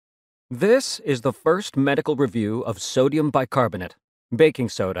This is the first medical review of sodium bicarbonate, baking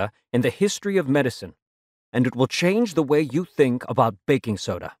soda, in the history of medicine, and it will change the way you think about baking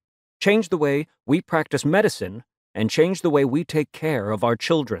soda, change the way we practice medicine, and change the way we take care of our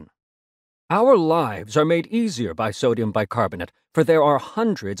children. Our lives are made easier by sodium bicarbonate, for there are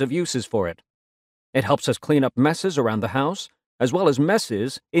hundreds of uses for it. It helps us clean up messes around the house, as well as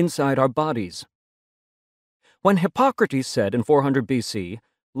messes inside our bodies. When Hippocrates said in 400 BC,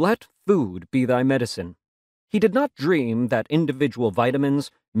 "Let food be thy medicine," he did not dream that individual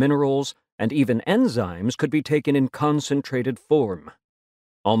vitamins, minerals, and even enzymes could be taken in concentrated form.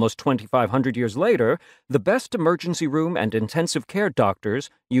 Almost 2,500 years later, the best emergency room and intensive care doctors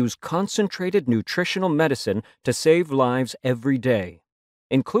use concentrated nutritional medicine to save lives every day,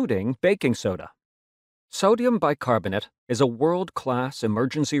 including baking soda. Sodium bicarbonate is a world-class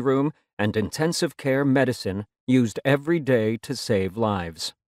emergency room and intensive care medicine used every day to save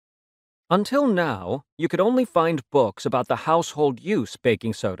lives. Until now, you could only find books about the household use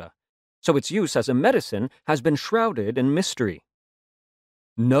baking soda, so its use as a medicine has been shrouded in mystery.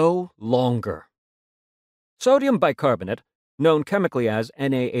 No longer. Sodium bicarbonate, known chemically as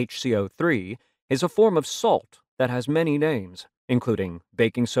NaHCO3, is a form of salt that has many names, including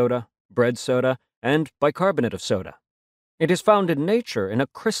baking soda, bread soda, and bicarbonate of soda. It is found in nature in a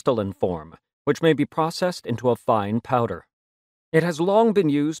crystalline form, which may be processed into a fine powder. It has long been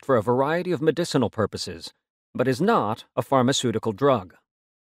used for a variety of medicinal purposes, but is not a pharmaceutical drug.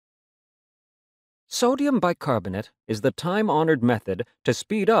 Sodium bicarbonate is the time-honored method to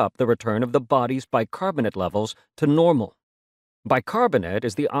speed up the return of the body's bicarbonate levels to normal. Bicarbonate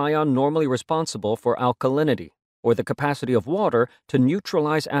is the ion normally responsible for alkalinity, or the capacity of water to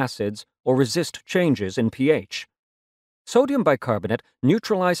neutralize acids or resist changes in pH. Sodium bicarbonate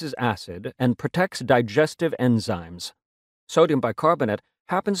neutralizes acid and protects digestive enzymes. Sodium bicarbonate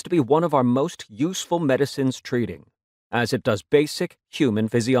happens to be one of our most useful medicines treating, as it does basic human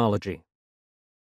physiology.